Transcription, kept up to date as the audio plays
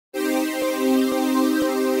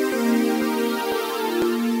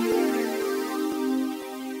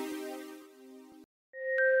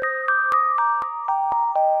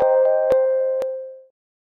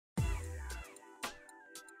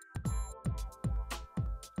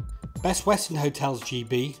Best Western Hotels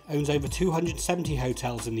GB owns over 270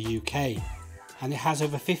 hotels in the UK, and it has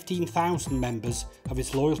over 15,000 members of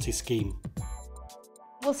its loyalty scheme.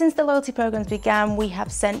 Well, since the loyalty programmes began, we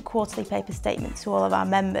have sent quarterly paper statements to all of our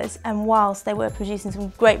members, and whilst they were producing some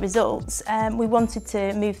great results, we wanted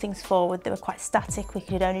to move things forward. They were quite static, we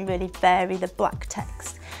could only really vary the black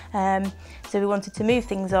text. So we wanted to move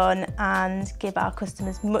things on and give our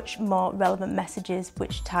customers much more relevant messages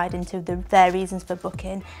which tied into their reasons for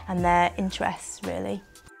booking and their interests, really.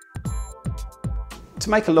 To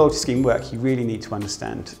make a loyalty scheme work, you really need to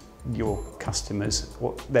understand your customers,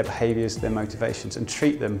 what their behaviours, their motivations, and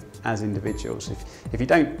treat them as individuals. If you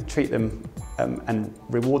don't treat them and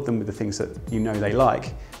reward them with the things that you know they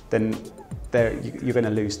like, then you're going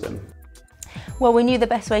to lose them. Well, we knew the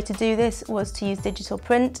best way to do this was to use digital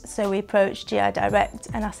print, so we approached GI Direct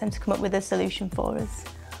and asked them to come up with a solution for us.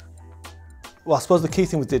 Well, I suppose the key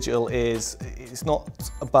thing with digital is it's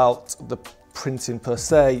not about the printing per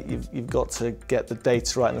se. You've got to get the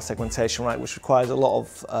data right and the segmentation right, which requires a lot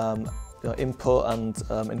of input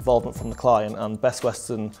and involvement from the client, and Best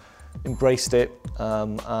Western embraced it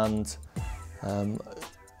and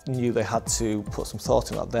knew they had to put some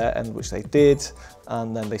thought in at their end, which they did,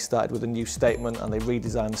 and then they started with a new statement and they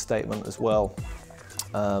redesigned the statement as well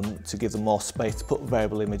to give them more space to put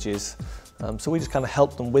variable images. So we just kind of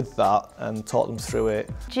helped them with that and taught them through it.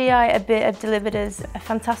 GI have delivered us a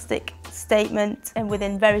fantastic statement and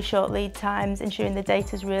within very short lead times, ensuring the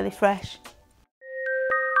data is really fresh.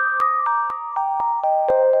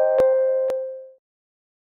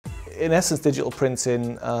 In essence, digital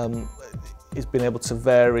printing is being able to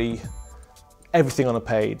vary everything on a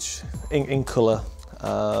page in colour.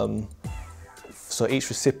 So each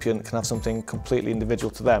recipient can have something completely individual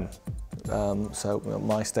to them. So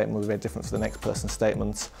my statement will be very different to the next person's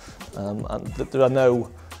statement, and there are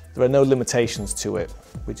no limitations to it.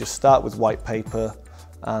 We just start with white paper,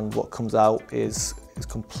 and what comes out is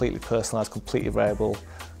completely personalised, completely variable,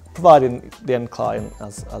 providing the end client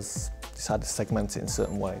has decided to segment it in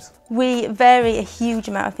certain ways. We vary a huge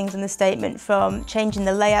amount of things in the statement, from changing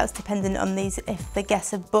the layouts depending on if the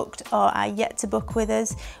guests have booked or are yet to book with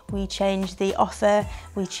us. We change the offer,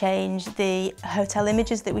 we change the hotel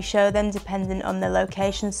images that we show them depending on the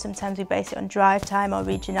locations. Sometimes we base it on drive time or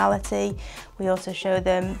regionality. We also show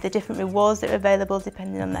them the different rewards that are available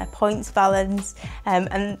depending on their points balance,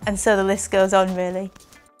 and so the list goes on really.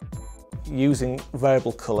 Using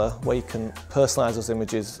variable colour, where you can personalise those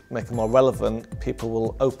images, make them more relevant, people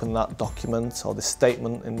will open that document, or the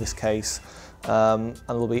statement in this case, and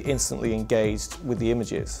will be instantly engaged with the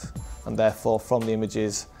images, and therefore from the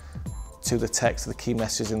images to the text, the key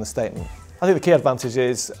messages in the statement. I think the key advantage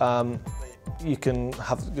is you can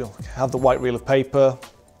have the white reel of paper,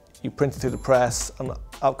 you print it through the press, and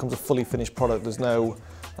out comes a fully finished product. There's no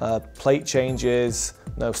plate changes,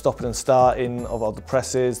 no stopping and starting of the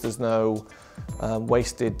presses, there's no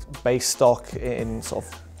wasted base stock in sort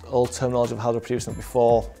of old terminology of how they're producing it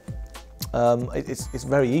before. It's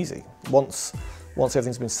very easy. Once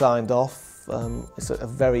everything's been signed off, it's a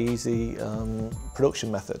very easy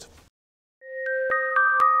production method.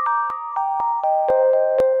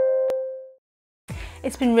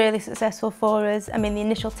 It's been really successful for us. I mean, the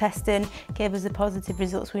initial testing gave us the positive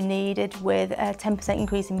results we needed, with a 10%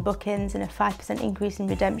 increase in bookings and a 5% increase in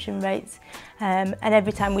redemption rates. And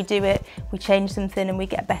every time we do it, we change something and we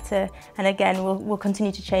get better. And again, we'll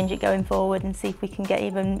continue to change it going forward and see if we can get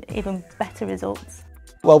even better results.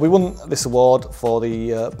 Well, we won this award for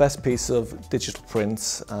the best piece of digital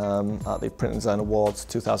print at the Print and Design Awards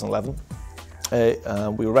 2011.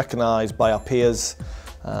 We were recognised by our peers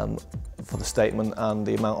for the statement and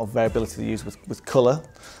the amount of variability they use with colour.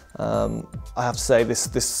 I have to say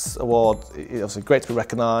this award is obviously great to be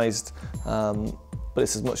recognised, but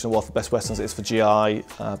it's as much an award for Best Western as it is for GI,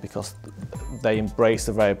 because they embraced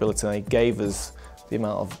the variability and they gave us the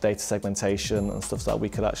amount of data segmentation and stuff so that we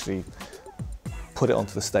could actually put it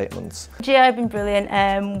onto the statements. GI have been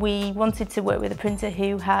brilliant. We wanted to work with a printer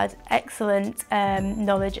who had excellent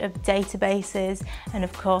knowledge of databases, and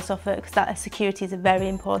of course because that security is a very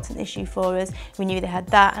important issue for us. We knew they had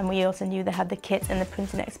that, and we also knew they had the kit and the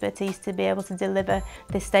printing expertise to be able to deliver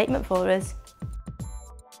this statement for us.